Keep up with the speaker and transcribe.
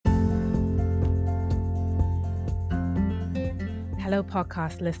Hello,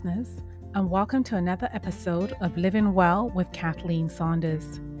 podcast listeners, and welcome to another episode of Living Well with Kathleen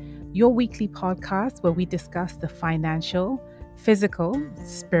Saunders, your weekly podcast where we discuss the financial, physical,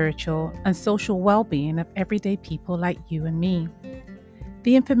 spiritual, and social well-being of everyday people like you and me.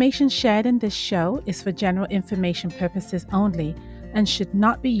 The information shared in this show is for general information purposes only and should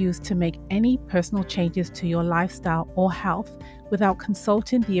not be used to make any personal changes to your lifestyle or health without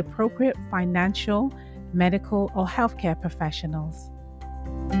consulting the appropriate financial, medical, or healthcare professionals.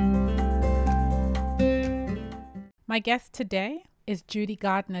 My guest today is Judy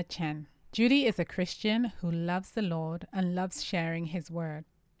Gardner Chen. Judy is a Christian who loves the Lord and loves sharing His Word.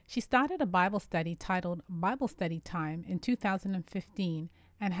 She started a Bible study titled Bible Study Time in 2015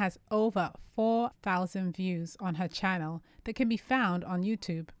 and has over 4,000 views on her channel that can be found on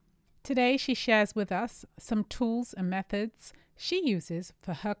YouTube. Today, she shares with us some tools and methods she uses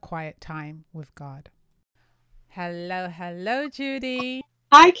for her quiet time with God. Hello, Judy.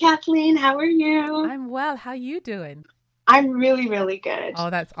 Hi, Kathleen. How are you? I'm well. How are you doing? I'm really, really good. Oh,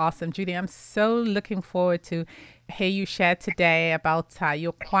 that's awesome, Judy. I'm so looking forward to hear you share today about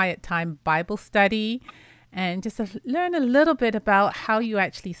your quiet time Bible study and just learn a little bit about how you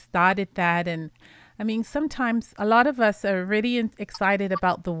actually started that. And I mean, sometimes a lot of us are really excited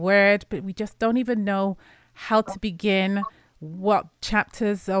about the Word, but we just don't even know how to begin, what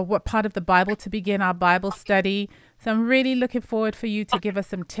chapters or what part of the Bible to begin our Bible study. So I'm really looking forward for you to give us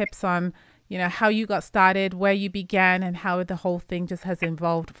some tips on, how you got started, where you began, and how the whole thing just has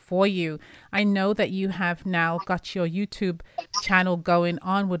evolved for you. I know that you have now got your YouTube channel going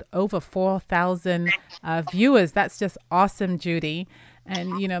on with over 4,000 viewers. That's just awesome, Judy.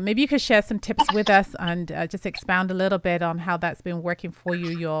 And, maybe you could share some tips with us and just expound a little bit on how that's been working for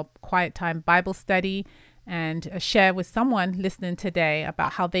you, your quiet time Bible study, and share with someone listening today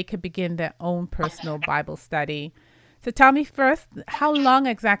about how they could begin their own personal Bible study. So tell me first, how long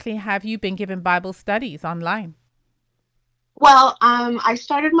exactly have you been giving Bible studies online? Well, I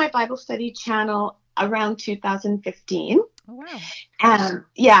started my Bible study channel around 2015. Oh, wow.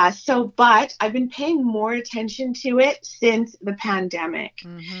 But I've been paying more attention to it since the pandemic,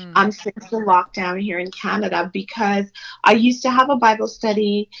 since the lockdown here in Canada, because I used to have a Bible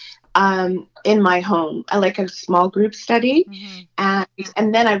study in my home, like a small group study.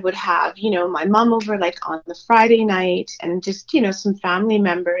 And then I would have, my mom over like on the Friday night and just, some family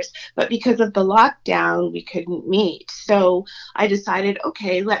members. But because of the lockdown, we couldn't meet. So I decided,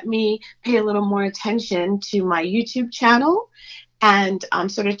 okay, let me pay a little more attention to my YouTube channel and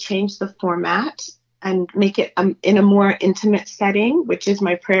sort of change the format and make it in a more intimate setting, which is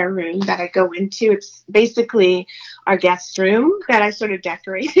my prayer room that I go into. It's basically our guest room that I sort of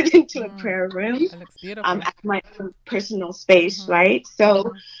decorated into a prayer room. That looks beautiful. At my own personal space, right?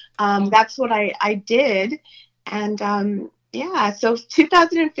 So that's what I did. And so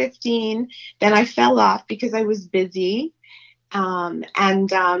 2015, then I fell off because I was busy.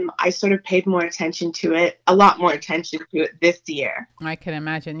 I sort of paid more attention to it, a lot more attention to it this year. I can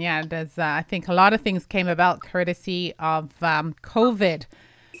imagine. Yeah, there's, I think a lot of things came about courtesy of COVID.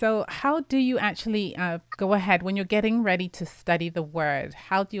 So how do you actually go ahead when you're getting ready to study the Word?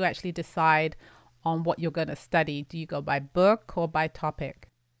 How do you actually decide on what you're going to study? Do you go by book or by topic?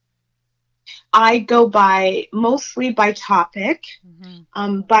 I go mostly by topic,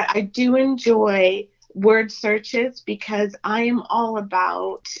 but I do enjoy word searches because I am all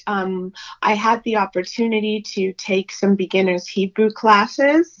about, I had the opportunity to take some beginners Hebrew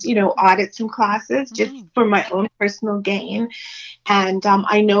classes, audit some classes just for my own personal gain. And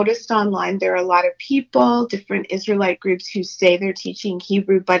I noticed online there are a lot of people, different Israelite groups who say they're teaching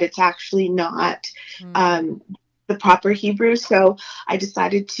Hebrew, but it's actually not the proper Hebrew. So I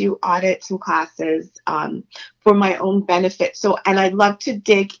decided to audit some classes for my own benefit. And I love to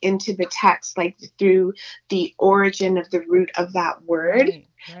dig into the text, like through the origin of the root of that word.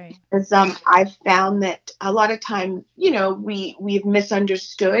 Right. Because I've found that a lot of time, we've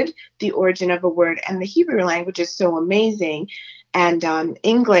misunderstood the origin of a word, and the Hebrew language is so amazing, and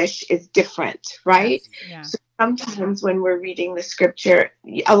English is different, right? Yes. Yeah. So sometimes when we're reading the scripture,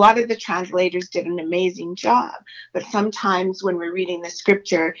 a lot of the translators did an amazing job, but sometimes when we're reading the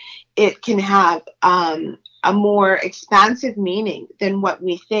scripture, it can have a more expansive meaning than what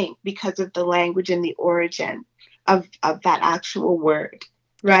we think because of the language and the origin of that actual word,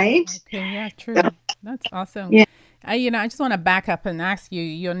 right? Okay, yeah, true. So, that's awesome. yeah. I just want to back up and ask you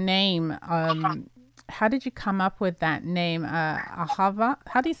your name. How did you come up with that name? Ahava?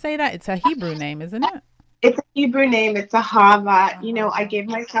 How do you say that? It's a Hebrew name, isn't it? It's a Hebrew name. It's Ahava. I Ahava. gave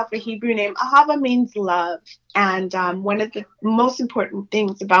myself a Hebrew name. Ahava means love. And one of the most important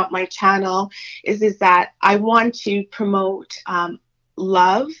things about my channel is that I want to promote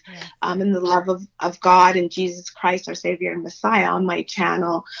love, Yeah. And the love of God and Jesus Christ, our Savior and Messiah on my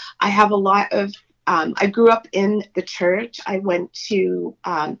channel. I have a lot of I grew up in the church. I went to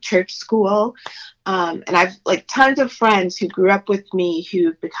church school. And I've like tons of friends who grew up with me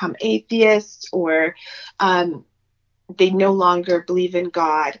who've become atheists, or they no longer believe in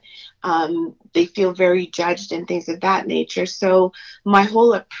God. They feel very judged and things of that nature. So my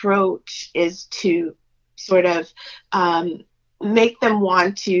whole approach is to sort of make them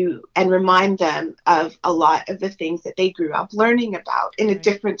want to and remind them of a lot of the things that they grew up learning about in a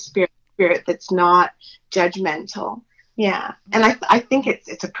different spirit that's not judgmental. Yeah, and I think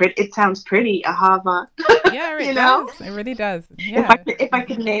it sounds pretty, Ahava. Yeah, you it know, does. It really does. if Yeah. I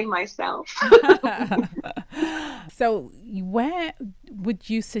could name myself. So, where would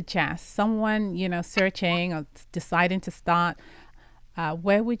you suggest someone, searching or deciding to start?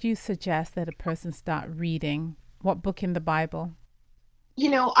 Where would you suggest that a person start reading? What book in the Bible?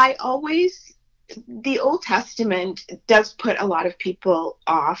 I always, the Old Testament does put a lot of people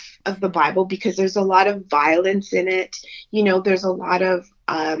off of the Bible because there's a lot of violence in it. There's a lot of,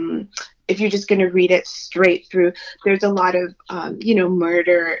 if you're just going to read it straight through, there's a lot of,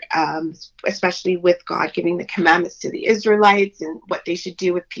 murder, especially with God giving the commandments to the Israelites and what they should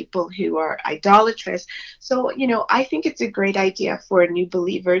do with people who are idolatrous. So, I think it's a great idea for a new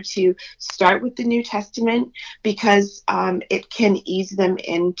believer to start with the New Testament because it can ease them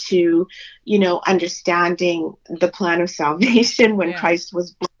into, understanding the plan of salvation when Christ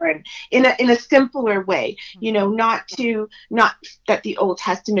was born in a simpler way. Not that the Old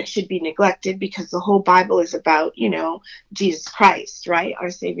Testament should be neglected because the whole Bible is about, Jesus Christ, right? Our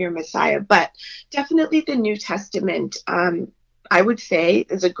Savior Messiah. But definitely the New Testament, I would say,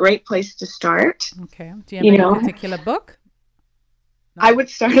 is a great place to start. Okay. Do you have any particular book? No? I would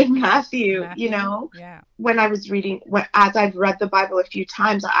start in Matthew. Yeah. When I was reading, as I've read the Bible a few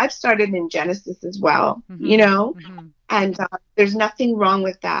times, I've started in Genesis as well, and there's nothing wrong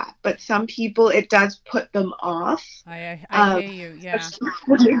with that. But some people, it does put them off. I hear you. Yeah.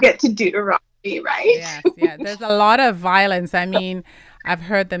 When you get to Deuteronomy, right? Yes. Yeah. There's a lot of violence. I mean, I've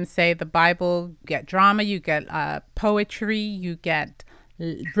heard them say the Bible, you get drama, you get poetry, you get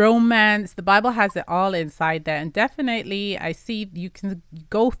romance. The Bible has it all inside there, and definitely I see you can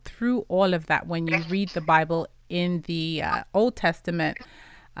go through all of that when you read the Bible. In the Old Testament,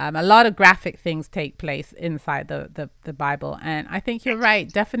 a lot of graphic things take place inside the Bible, and I think you're right.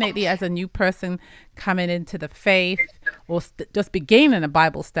 Definitely, as a new person coming into the faith or just beginning a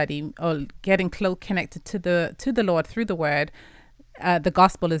Bible study or getting close connected to the Lord through the Word, the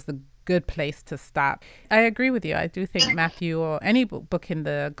gospel is the good place to start. I agree with you. I do think Matthew or any book in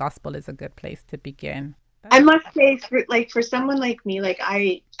the gospel is a good place to begin. I must say, for someone like me,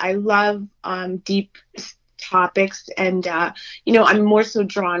 I love deep topics, and I'm more so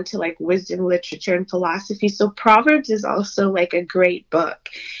drawn to wisdom literature and philosophy. So Proverbs is also a great book,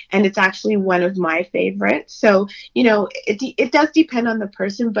 and it's actually one of my favorites. So it does depend on the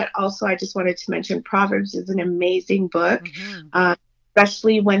person, but also I just wanted to mention Proverbs is an amazing book.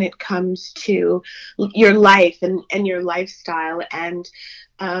 Especially when it comes to your life and your lifestyle. And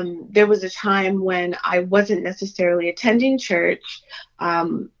there was a time when I wasn't necessarily attending church,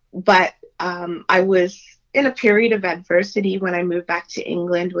 but I was in a period of adversity when I moved back to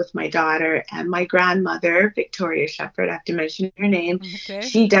England with my daughter, and my grandmother, Victoria Shepherd, I have to mention her name,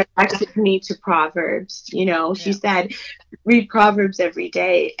 she directed me to Proverbs. She said, read Proverbs every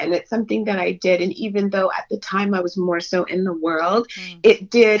day. And it's something that I did. And even though at the time I was more so in the world, it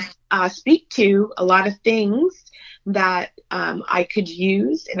did speak to a lot of things that I could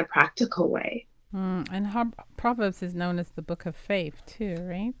use in a practical way. And Proverbs is known as the book of faith too,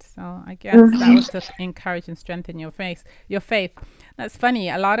 right? So I guess that was to encourage and strengthen your faith. That's funny.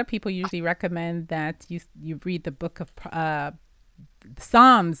 A lot of people usually recommend that you read the book of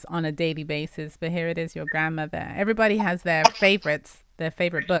Psalms on a daily basis, but here it is, your grandmother. Everybody has their favorites, their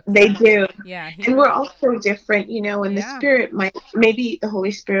favorite books. They do. Yeah. And we're all so different, and the Spirit maybe the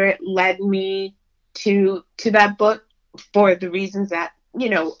Holy Spirit led me to that book for the reasons that,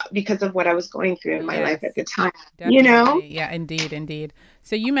 because of what I was going through in my life at the time, Definitely. Yeah, indeed.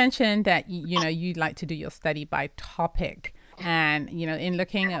 So you mentioned that, you'd like to do your study by topic. And, in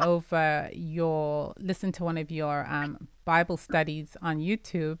looking over listen to one of your Bible studies on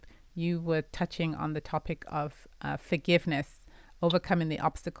YouTube, you were touching on the topic of forgiveness, overcoming the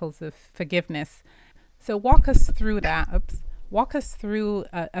obstacles of forgiveness. So walk us through that. Walk us through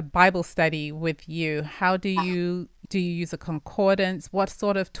a Bible study with you. How do you use a concordance? What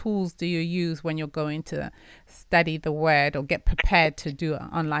sort of tools do you use when you're going to study the Word or get prepared to do an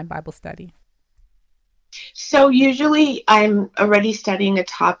online Bible study? So usually I'm already studying a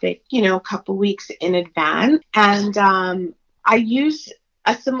topic, a couple weeks in advance. And I use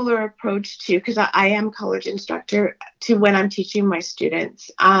a similar approach to, because I am college instructor, to when I'm teaching my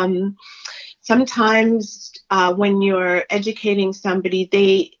students. Sometimes when you're educating somebody,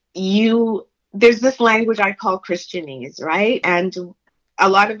 there's this language I call Christianese, right? And a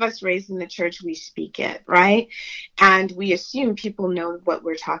lot of us raised in the church, we speak it, right? And we assume people know what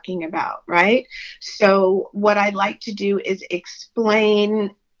we're talking about, right? So what I like to do is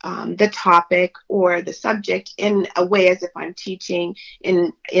explain the topic or the subject in a way as if I'm teaching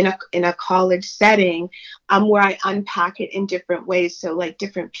in a college setting, where I unpack it in different ways. So like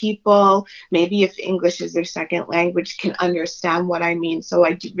different people, maybe if English is their second language, can understand what I mean. So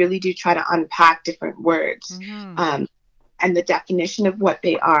I really do try to unpack different words. And the definition of what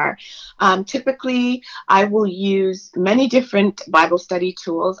they are. Typically, I will use many different Bible study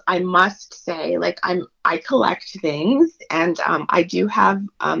tools. I must say, I collect things, and I do have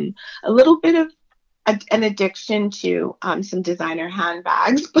a little bit of an addiction to some designer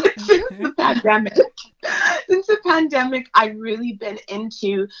handbags. But since the pandemic, I've really been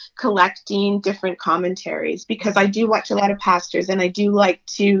into collecting different commentaries, because I do watch a lot of pastors, and I do like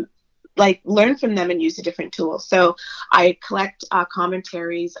to learn from them and use a different tool. So I collect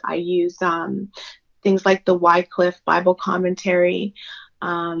commentaries. I use things like the Wycliffe Bible Commentary.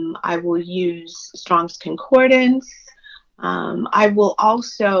 I will use Strong's Concordance. I will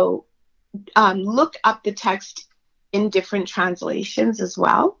also look up the text in different translations as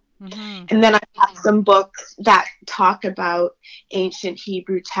well. And then I have some books that talk about ancient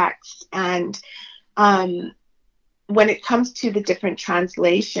Hebrew texts. And when it comes to the different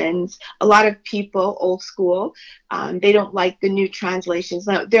translations, a lot of people, old school, they don't like the new translations.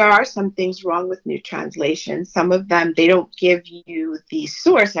 Now, there are some things wrong with new translations. Some of them, they don't give you the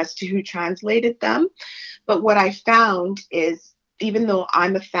source as to who translated them. But what I found is, even though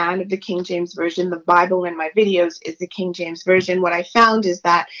I'm a fan of the King James Version, the Bible in my videos is the King James Version. What I found is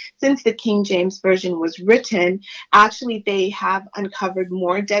that since the King James Version was written, actually they have uncovered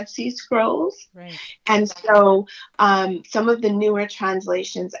more Dead Sea Scrolls. Right. And so some of the newer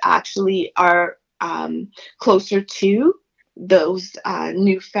translations actually are closer to those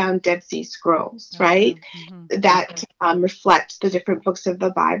newfound Dead Sea Scrolls, right? That reflect the different books of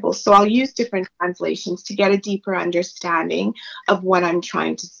the Bible. So I'll use different translations to get a deeper understanding of what I'm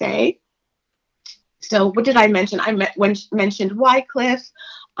trying to say. So what did I mention? I mentioned Wycliffe.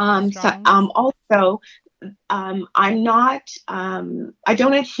 Also, I'm not, I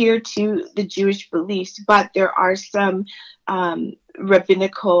don't adhere to the Jewish beliefs, but there are some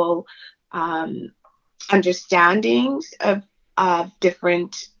rabbinical understandings of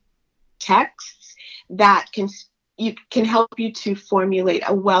different texts that can help you to formulate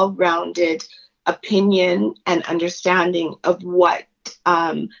a well-rounded opinion and understanding of what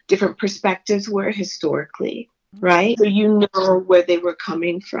different perspectives were historically, right? So you know where they were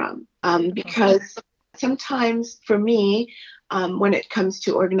coming from. Because sometimes for me, when it comes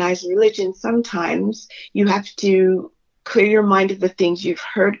to organized religion, sometimes you have to clear your mind of the things you've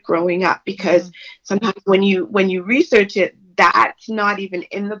heard growing up, because sometimes when you research it, that's not even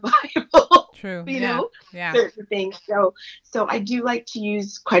in the Bible. True. Certain things. So I do like to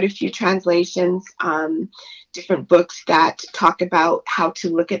use quite a few translations, different books that talk about how to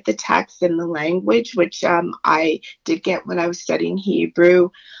look at the text and the language, which I did get when I was studying Hebrew,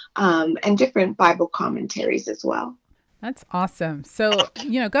 and different Bible commentaries as well. That's awesome. So,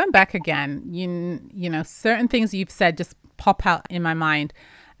 going back again, you know, certain things you've said just pop out in my mind.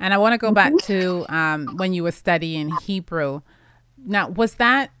 And I want to go back to when you were studying Hebrew. Now, was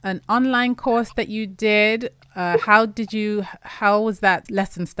that an online course that you did? How was that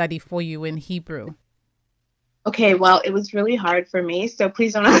lesson study for you in Hebrew? Okay, well, it was really hard for me, so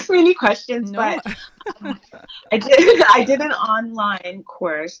please don't ask me any questions. No. But I did an online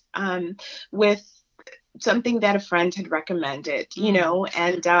course with something that a friend had recommended,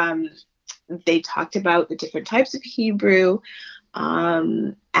 and they talked about the different types of Hebrew.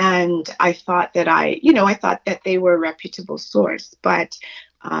 And I thought that they were a reputable source, but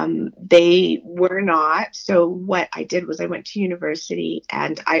they were not. So what I did was I went to university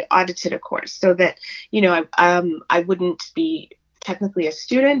and I audited a course so that, I wouldn't be technically a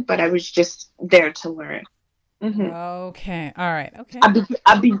student, but I was just there to learn. Okay. All right. Okay.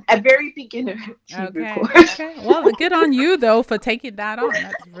 I'll be a very beginner Hebrew course. Okay. Well, good on you though for taking that on.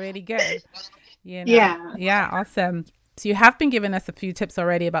 That's really good. Yeah. Awesome. So you have been giving us a few tips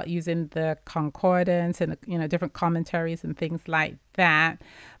already about using the concordance and, different commentaries and things like that.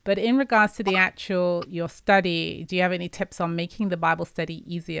 But in regards to your study, do you have any tips on making the Bible study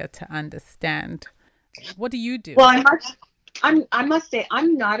easier to understand? What do you do? Well, I must say,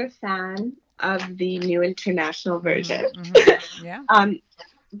 I'm not a fan of the New International Version. Mm-hmm. Yeah.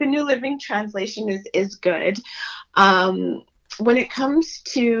 The New Living Translation is good. When it comes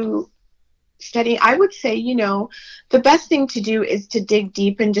to study, I would say, the best thing to do is to dig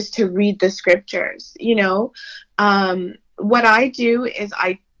deep and just to read the scriptures. What I do is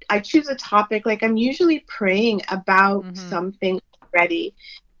I choose a topic, like I'm usually praying about something already.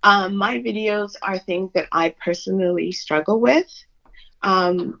 My videos are things that I personally struggle with,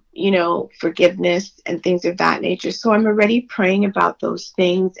 forgiveness and things of that nature. So I'm already praying about those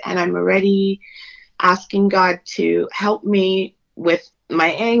things, and I'm already asking God to help me with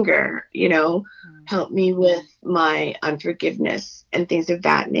my anger, help me with my unforgiveness and things of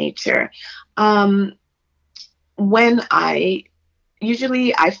that nature. When I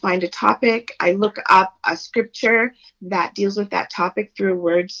find a topic, I look up a scripture that deals with that topic through a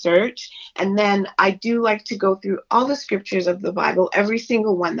word search. And then I do like to go through all the scriptures of the Bible, every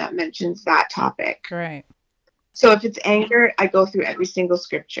single one that mentions that topic. Right. So if it's anger, I go through every single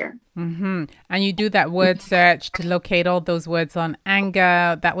scripture. Mm-hmm. And you do that word search to locate all those words on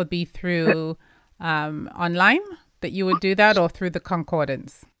anger. That would be through online that you would do that, or through the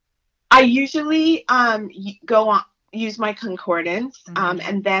concordance? I usually use my concordance,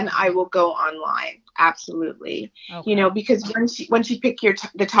 and then I will go online. Absolutely. Okay. Because once you pick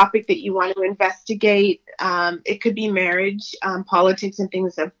the topic that you want to investigate, it could be marriage, politics, and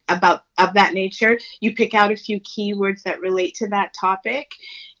things of that nature. You pick out a few keywords that relate to that topic,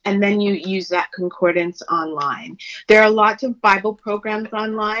 and then you use that concordance online. There are lots of Bible programs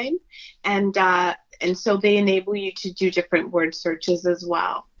online, and so they enable you to do different word searches as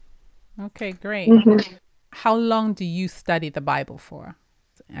well. Okay, great. Mm-hmm. How long do you study the Bible for?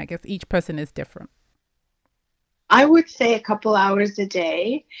 I guess each person is different. I would say a couple hours a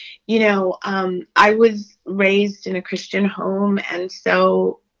day. I was raised in a Christian home, and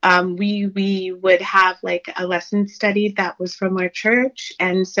so we would have like a lesson study that was from our church.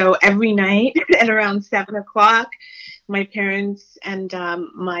 And so every night at around 7:00, my parents and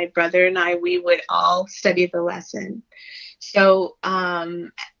my brother and we would all study the lesson. So,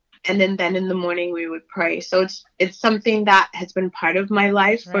 and then in the morning we would pray. So it's something that has been part of my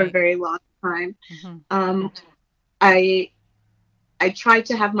life for a very long time. Mm-hmm. I try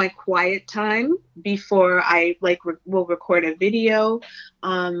to have my quiet time before I will record a video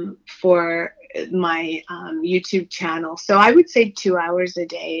for my YouTube channel. So I would say 2 hours a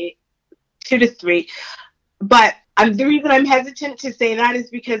day, 2 to 3. But the reason I'm hesitant to say that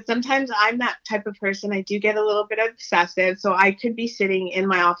is because sometimes I'm that type of person. I do get a little bit obsessive. So I could be sitting in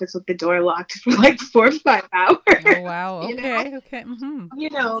my office with the door locked for like 4 or 5 hours. Oh, wow. Okay. Okay. Mm-hmm.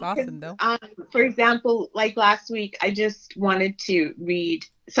 That's awesome, though. For example, like last week, I just wanted to read.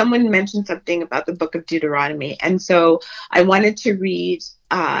 Someone mentioned something about the book of Deuteronomy. And so I wanted to read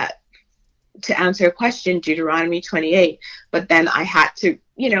to answer a question, Deuteronomy 28. But then I had to,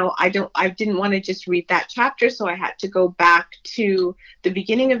 I didn't want to just read that chapter. So I had to go back to the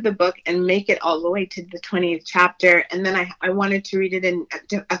beginning of the book and make it all the way to the 20th chapter. And then I wanted to read it in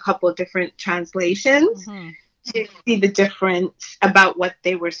a couple of different translations. Mm-hmm. To see the difference about what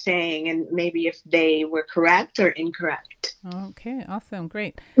they were saying and maybe if they were correct or incorrect. Okay, awesome.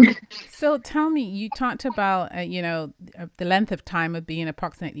 Great. So tell me, you talked about, the length of time of being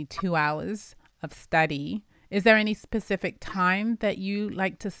approximately 2 hours of study. Is there any specific time that you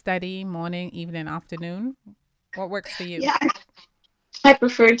like to study, morning, evening, afternoon? What works for you? Yeah, I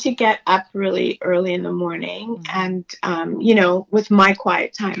prefer to get up really early in the morning and, with my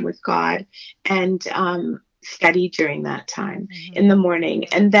quiet time with God and, study during that time in the morning,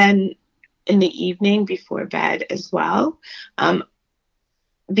 and then in the evening before bed as well.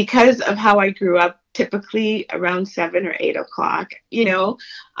 Because of how I grew up, typically around 7 or 8 o'clock,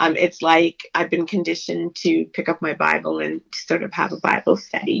 it's like I've been conditioned to pick up my Bible and sort of have a Bible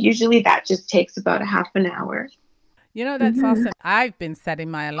study. Usually that just takes about a half an hour. That's awesome. I've been setting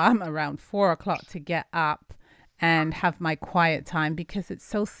my alarm around 4 o'clock to get up and have my quiet time because it's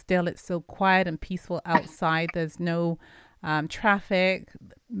so still, it's so quiet and peaceful outside. There's no traffic.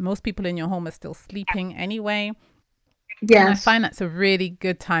 Most people in your home are still sleeping anyway. Yes. And I find that's a really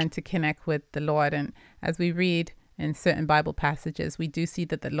good time to connect with the Lord. And as we read in certain Bible passages, we do see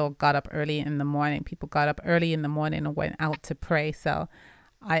that the Lord got up early in the morning. People got up early in the morning and went out to pray. So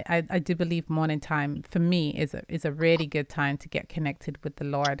I do believe morning time for me is a really good time to get connected with the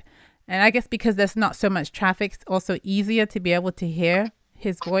Lord. And I guess because there's not so much traffic, it's also easier to be able to hear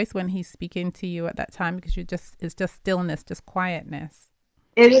his voice when he's speaking to you at that time, because it's just stillness, just quietness.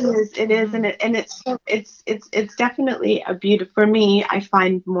 It is, Mm-hmm. and it's definitely a beautiful for me. I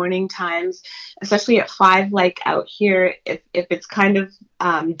find morning times, especially at 5, like out here, if it's kind of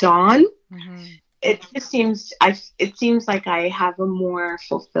dawn, Mm-hmm. it seems like I have a more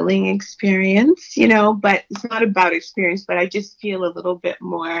fulfilling experience, but it's not about experience, but I just feel a little bit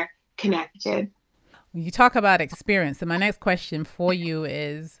more connected. When you talk about experience, and my next question for you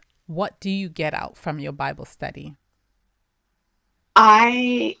is, what do you get out from your Bible study?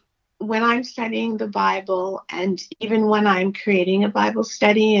 I When I'm studying the Bible, and even when I'm creating a Bible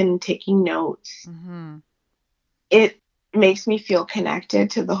study and taking notes, Mm-hmm. it makes me feel connected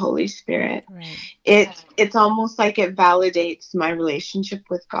to the Holy Spirit. Right. It's almost like it validates my relationship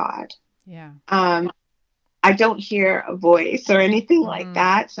with God. Yeah. Um, I don't hear a voice or anything like Mm-hmm.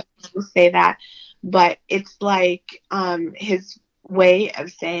 that. Some people say that, but it's like his way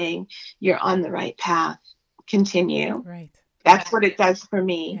of saying you're on the right path. Continue. Right. That's what it does for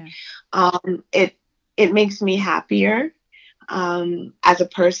me. Yeah. It makes me happier as a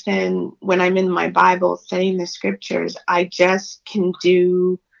person. When I'm in my Bible studying the scriptures, I just can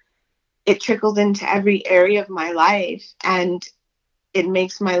do it. Trickles into every area of my life, and it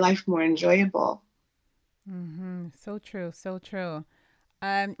makes my life more enjoyable. Mm-hmm. So true. So true.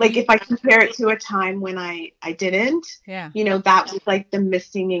 Like You. if I compare it to a time when I didn't, Yeah. that was like the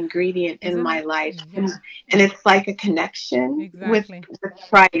missing ingredient in Isn't my it? life, Yeah. and it's like a connection Exactly. with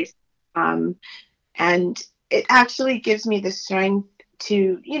Christ. Um, and it actually gives me the strength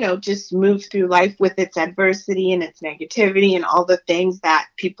to just move through life with its adversity and its negativity and all the things that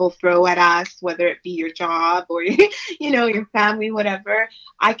people throw at us, whether it be your job or your family, whatever.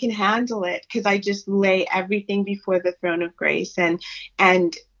 I can handle it because I just lay everything before the throne of grace,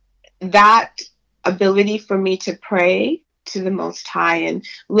 and that ability for me to pray to the Most High and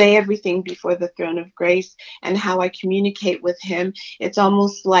lay everything before the throne of grace, and how I communicate with Him. It's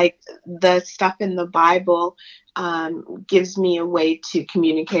almost like the stuff in the Bible gives me a way to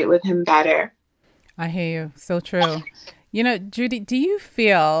communicate with Him better. I hear you. So true. Judy, do you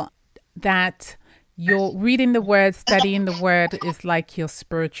feel that your reading the word, studying the word is like your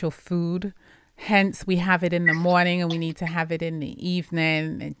spiritual food? Hence, we have it in the morning and we need to have it in the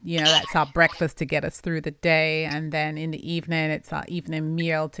evening. That's our breakfast to get us through the day. And then in the evening, it's our evening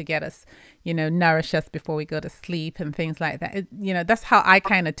meal to get us, nourish us before we go to sleep and things like that. That's how I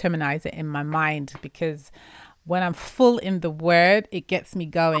kind of terminize it in my mind, because when I'm full in the word, it gets me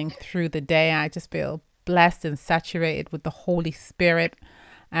going through the day. I just feel blessed and saturated with the Holy Spirit.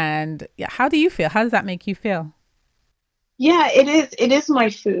 And yeah, how do you feel? How does that make you feel? Yeah, it is my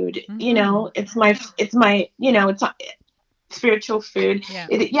food. Mm-hmm. It's spiritual food. Yeah.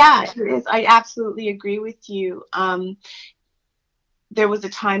 Yeah, it is. I absolutely agree with you. There was a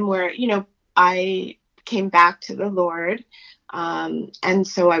time where I came back to the Lord, and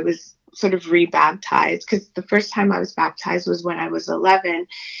so I was sort of rebaptized, because the first time I was baptized was when I was 11.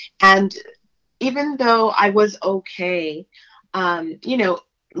 And even though I was okay,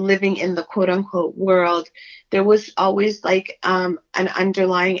 living in the quote unquote world, there was always like an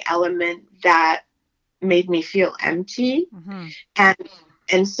underlying element that made me feel empty. Mm-hmm. and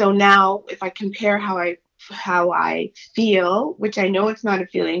and so now, if I compare how I feel, which I know it's not a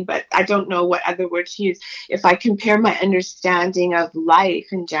feeling, but I don't know what other words to use. If I compare my understanding of life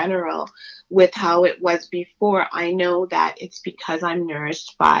in general with how it was before, I know that it's because I'm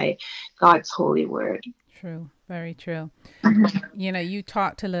nourished by God's holy word. True. Very true. You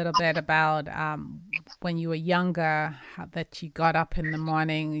talked a little bit about when you were younger, how that you got up in the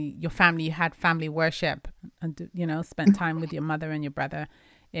morning, your family, you had family worship, and spent time with your mother and your brother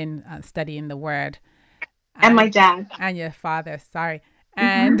in studying the word, And my and dad. and your father. Sorry,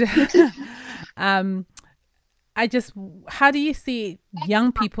 and Hmm. um, I just, how do you see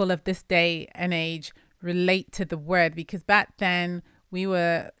young people of this day and age relate to the word? Because back then we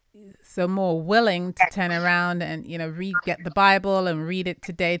were so more willing to turn around and get the Bible and read it.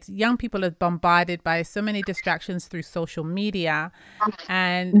 Today young people are bombarded by so many distractions through social media,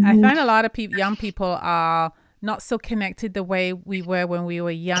 and I Hmm. find a lot of young people are not so connected the way we were when we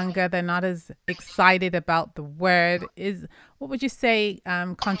were younger. They're not as excited about the word. Is What would you say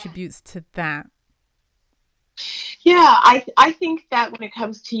contributes to that? Yeah, I think that when it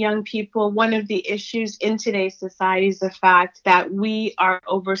comes to young people, one of the issues in today's society is the fact that we are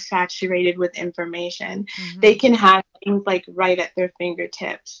oversaturated with information. They Mm-hmm. can have things like right at their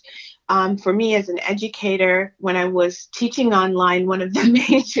fingertips. for me as an educator, when I was teaching online, one of the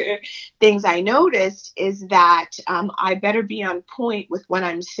major things I noticed is that I better be on point with what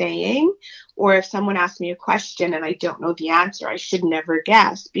I'm saying, or if someone asks me a question and I don't know the answer, I should never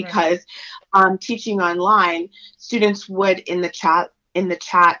guess, because teaching online, students would in the chat,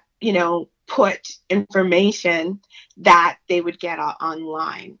 put information that they would get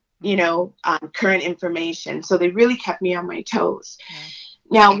online, current information. So they really kept me on my toes. Yeah.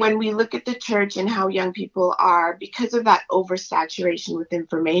 Now, when we look at the church and how young people are, because of that oversaturation with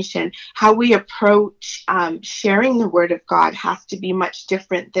information, how we approach sharing the word of God has to be much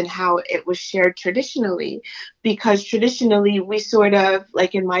different than how it was shared traditionally. Because traditionally, we sort of,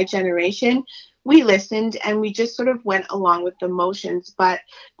 like in my generation, we listened and we just sort of went along with the motions. But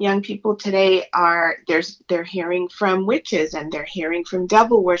young people today they're hearing from witches, and they're hearing from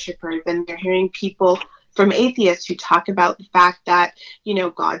devil worshippers, and they're hearing people from atheists who talk about the fact that,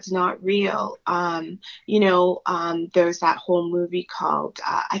 God's not real. There's that whole movie called,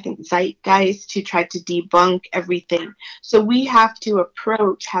 I think, Zeitgeist, who tried to debunk everything. So we have to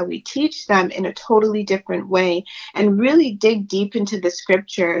approach how we teach them in a totally different way, and really dig deep into the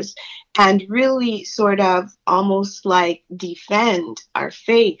scriptures, and really sort of almost like defend our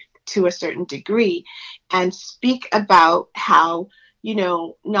faith to a certain degree, and speak about how,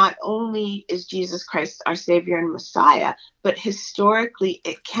 not only is Jesus Christ our Savior and Messiah, but historically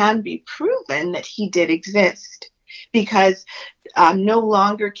it can be proven that he did exist. Because no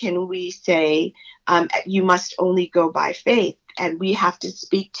longer can we say you must only go by faith, and we have to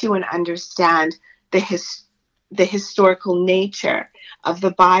speak to and understand the historical nature of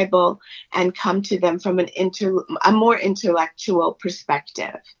the Bible, and come to them from a more intellectual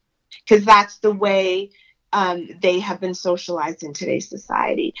perspective, because that's the way they have been socialized in today's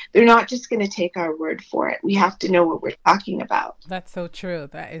society. They're not just going to take our word for it. We have to know what we're talking about. That's so true.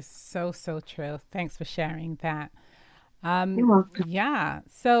 That is so, so true. Thanks for sharing that. You're welcome. Yeah.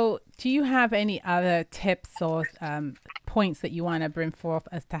 So do you have any other tips or points that you want to bring forth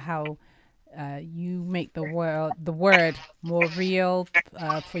as to how you make the word more real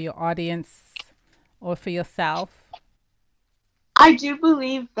for your audience or for yourself? I do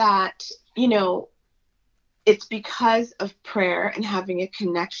believe that, it's because of prayer and having a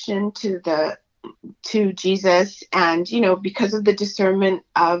connection to Jesus, and because of the discernment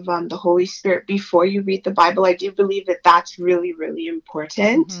of the Holy Spirit before you read the Bible. I do believe that that's really, really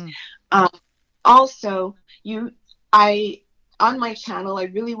important. Mm-hmm. Also, on my channel, I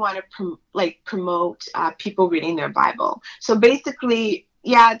really want to promote people reading their Bible. So basically,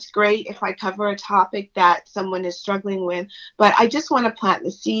 yeah, it's great if I cover a topic that someone is struggling with, but I just want to plant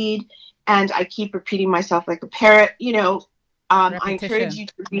the seed, and I keep repeating myself like a parrot. I encourage you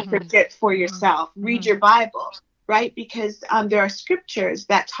to research it for yourself. Read your Bible, right? Because there are scriptures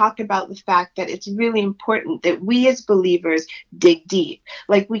that talk about the fact that it's really important that we as believers dig deep.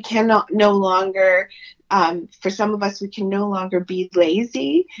 Like, we cannot no longer, for some of us, we can no longer be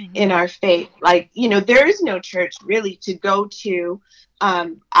lazy in our faith. Like, there is no church really to go to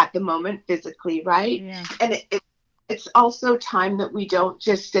at the moment physically, right? Yeah. And it's also time that we don't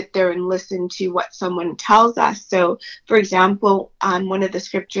just sit there and listen to what someone tells us. So, for example, one of the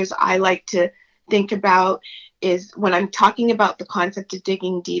scriptures I like to think about is, when I'm talking about the concept of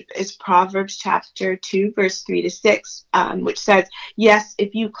digging deep, is Proverbs chapter 2, verse 3-6, which says, yes,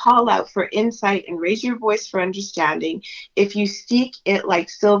 if you call out for insight and raise your voice for understanding, if you seek it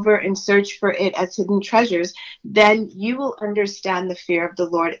like silver and search for it as hidden treasures, then you will understand the fear of the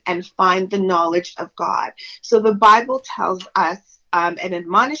Lord and find the knowledge of God. So the Bible tells us and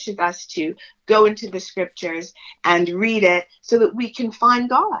admonishes us to go into the scriptures and read it so that we can find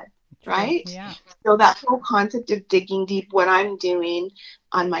God. Right? Yeah. So that whole concept of digging deep, what I'm doing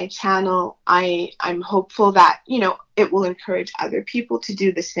on my channel, I'm hopeful that, it will encourage other people to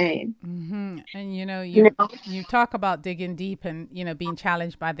do the same. Mm-hmm. And, you talk about digging deep and, being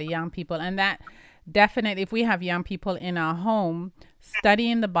challenged by the young people. And that definitely, if we have young people in our home,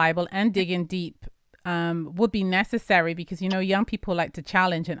 studying the Bible and digging deep would be necessary, because, young people like to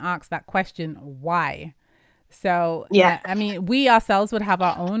challenge and ask that question, why? So, yeah, we ourselves would have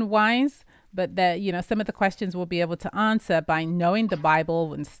our own whys, but some of the questions we'll be able to answer by knowing the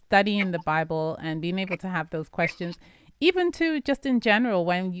Bible and studying the Bible and being able to have those questions, even to just in general,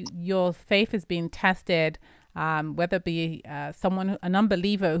 when your faith is being tested, whether it be an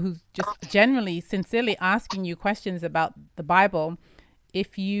unbeliever who's just generally, sincerely asking you questions about the Bible.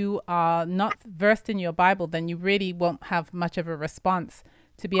 If you are not versed in your Bible, then you really won't have much of a response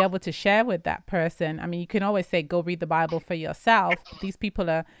to be able to share with that person. You can always say, go read the Bible for yourself. These people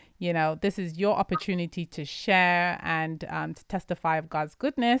are, this is your opportunity to share and to testify of God's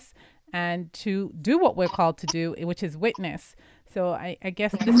goodness. and to do what we're called to do, which is witness. So I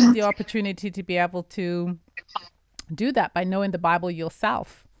guess this is the opportunity to be able to do that by knowing the Bible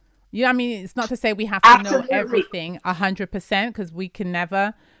yourself. Yeah, I mean, it's not to say we have to know Absolutely. everything 100%, because we can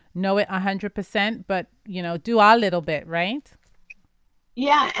never know it 100%, but, do our little bit, right?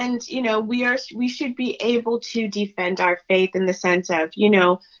 Yeah, and we should be able to defend our faith in the sense of,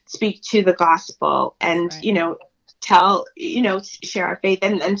 speak to the gospel That's and, right. tell, share our faith,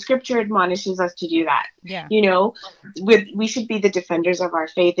 and scripture admonishes us to do that. Yeah. We should be the defenders of our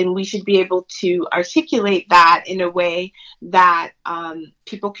faith, and we should be able to articulate that in a way that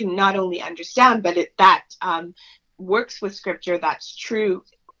people can not only understand, but that works with scripture, that's true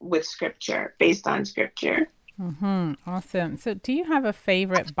with scripture, based on scripture. Awesome. So do you have a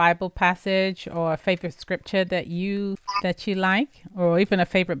favorite Bible passage or a favorite scripture that you like, or even a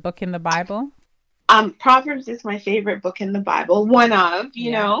favorite book in the Bible? Proverbs is my favorite book in the Bible. One of,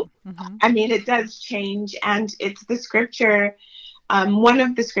 Yeah. I mean, it does change, and it's the scripture. One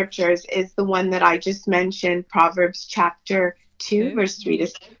of the scriptures is the one that I just mentioned, Proverbs chapter 2, verse 3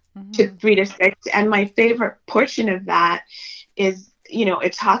 to 6. And my favorite portion of that is,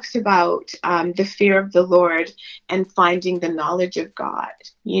 it talks about the fear of the Lord and finding the knowledge of God,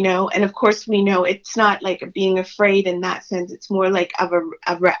 and of course we know it's not like being afraid in that sense. It's more like of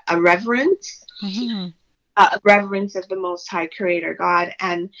a reverence. A reverence of the Most High Creator God.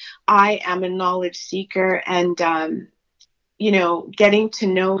 And I am a knowledge seeker, and getting to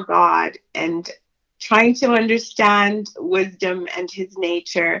know God and trying to understand wisdom and his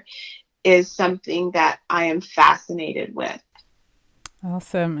nature is something that I am fascinated with.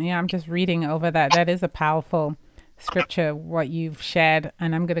 Awesome. Yeah, I'm just reading over that. That is a powerful scripture, what you've shared,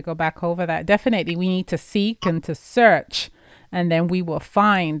 and I'm going to go back over that. Definitely, we need to seek and to search, and then we will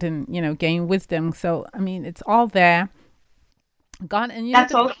find and, gain wisdom. So, I mean, it's all there. God, and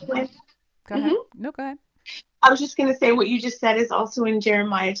that's also go ahead. No, go ahead. I was just going to say what you just said is also in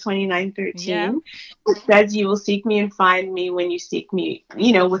Jeremiah 29:13. Yeah. It says, you will seek me and find me when you seek me,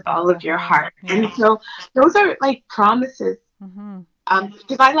 with all of your heart. Yeah. And so those are like promises.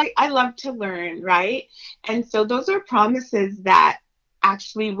 Because I love to learn, right? And so those are promises that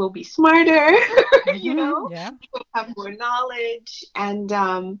actually will be smarter, have more knowledge, and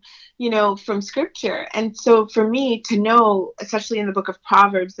from scripture. And so for me to know, especially in the book of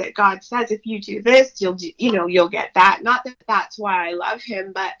Proverbs, that God says, if you do this, you'll get that. Not that that's why I love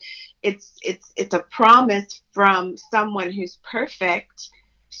him, but it's a promise from someone who's perfect.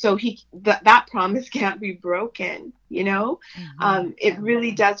 So that promise can't be broken, It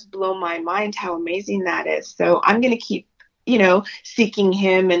really does blow my mind how amazing that is. So I'm going to keep, seeking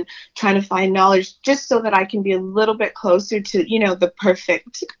him and trying to find knowledge, just so that I can be a little bit closer to, the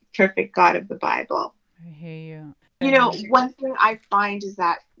perfect God of the Bible. I hear you. One thing I find is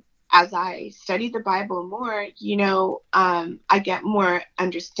that as I study the Bible more, I get more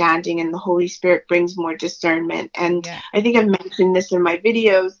understanding, and the Holy Spirit brings more discernment. And I think I've mentioned this in my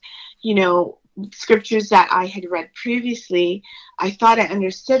videos, scriptures that I had read previously, I thought I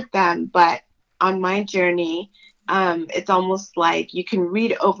understood them, but on my journey, it's almost like you can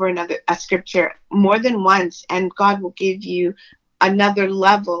read over a scripture more than once, and God will give you another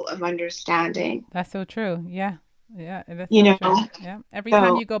level of understanding. That's so true. Yeah. Yeah, that's so true. Yeah. Every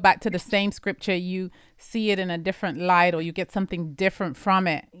time you go back to the same scripture, you see it in a different light, or you get something different from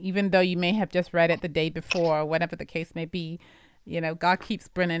it, even though you may have just read it the day before, or whatever the case may be. God keeps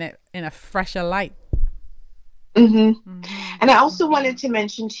bringing it in a fresher light. And I also wanted to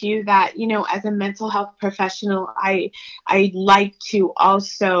mention to you that, as a mental health professional, I like to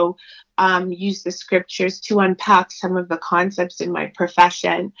also use the scriptures to unpack some of the concepts in my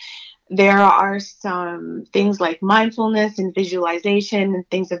profession. There are some things like mindfulness and visualization and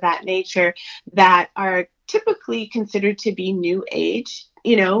things of that nature that are typically considered to be new age,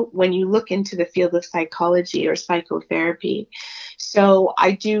 when you look into the field of psychology or psychotherapy. So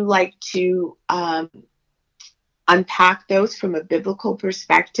I do like to unpack those from a biblical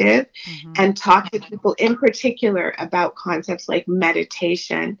perspective and talk to people in particular about concepts like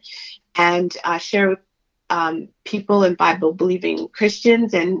meditation, and share with people and Bible believing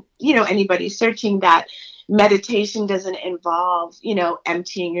Christians and, anybody searching, that meditation doesn't involve,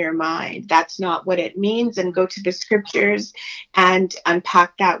 emptying your mind. That's not what it means. And go to the scriptures and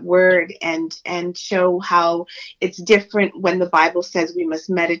unpack that word and show how it's different when the Bible says we must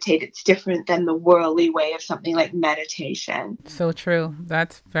meditate. It's different than the worldly way of something like meditation. So true.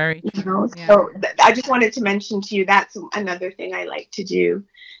 That's very true. So I just wanted to mention to you, that's another thing I like to do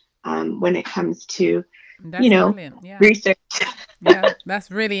when it comes to research. Yeah,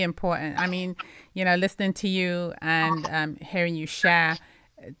 that's really important. I mean, listening to you and hearing you share,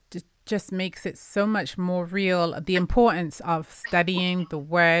 just makes it so much more real, the importance of studying the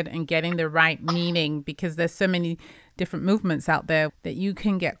word and getting the right meaning, because there's so many different movements out there that you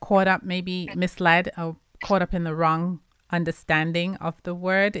can get caught up, maybe misled or caught up in the wrong understanding of the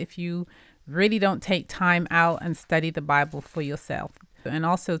word if you really don't take time out and study the Bible for yourself. And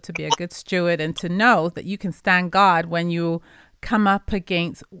also to be a good steward and to know that you can stand guard when you come up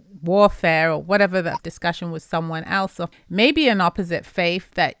against warfare or whatever, that discussion with someone else, or maybe an opposite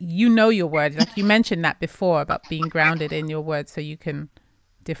faith, that you know your word. Like you mentioned that before about being grounded in your word so you can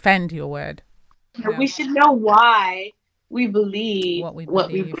defend your word. Yeah. We should know why we believe what we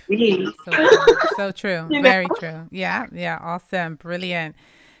believe. So true. Very true. Yeah. Awesome. Brilliant.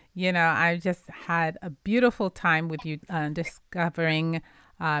 I just had a beautiful time with you discovering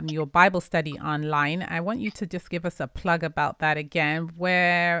your Bible study online. I want you to just give us a plug about that again.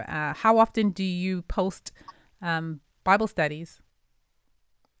 How often do you post Bible studies?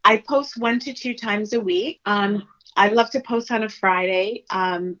 I post 1 to 2 times a week. I love to post on a Friday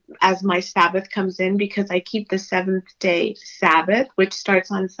as my Sabbath comes in, because I keep the 7th day Sabbath, which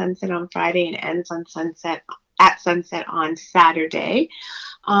starts on sunset on Friday and ends on sunset on Saturday.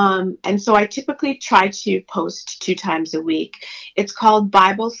 And so I typically try to post 2 times a week. It's called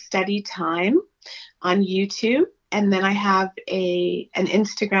Bible Study Time on YouTube. And then I have an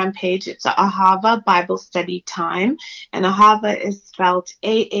Instagram page. It's Ahava Bible Study Time. And Ahava is spelled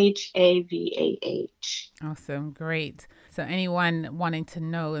Ahavah. Awesome. Great. So anyone wanting to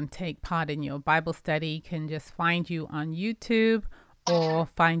know and take part in your Bible study can just find you on YouTube or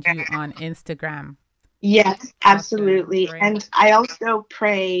find you on Instagram. Yes, absolutely. Awesome. And I also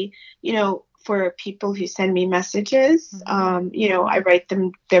pray, for people who send me messages. I write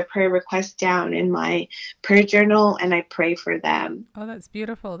their prayer requests down in my prayer journal and I pray for them. Oh, that's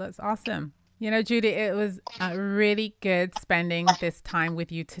beautiful. That's awesome. Judy, it was really good spending this time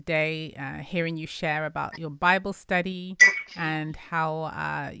with you today, hearing you share about your Bible study and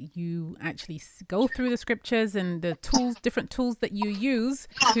how you actually go through the scriptures and the different tools that you use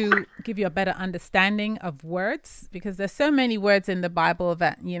to give you a better understanding of words, because there's so many words in the Bible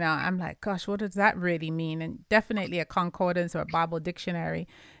that, I'm like, gosh, what does that really mean? And definitely a concordance or a Bible dictionary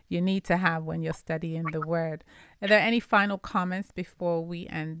you need to have when you're studying the word. Are there any final comments before we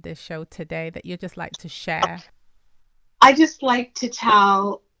end the show today that you'd just like to share? I just like to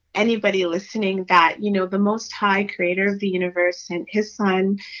tell anybody listening that, the Most High Creator of the universe sent his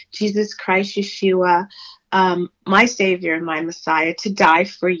Son, Jesus Christ, Yeshua, my Savior and my Messiah, to die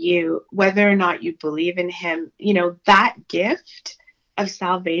for you, whether or not you believe in him. That gift of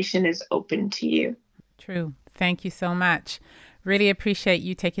salvation is open to you. True. Thank you so much. Really appreciate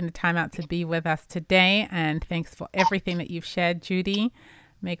you taking the time out to be with us today. And thanks for everything that you've shared, Judy.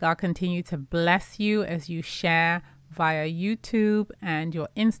 May God continue to bless you as you share via YouTube and your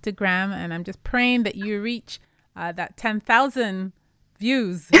Instagram. And I'm just praying that you reach that 10,000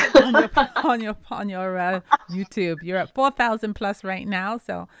 views on your YouTube. You're at 4,000 plus right now.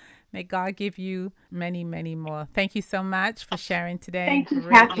 So may God give you many, many more. Thank you so much for sharing today. Thank you,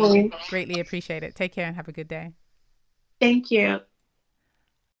 Kathleen. Greatly appreciate it. Take care and have a good day. Thank you.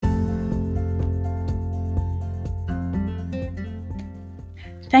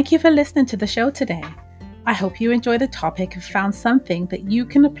 Thank you for listening to the show today. I hope you enjoyed the topic and found something that you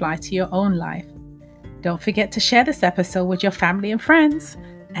can apply to your own life. Don't forget to share this episode with your family and friends.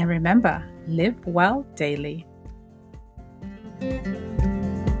 And remember, live well daily.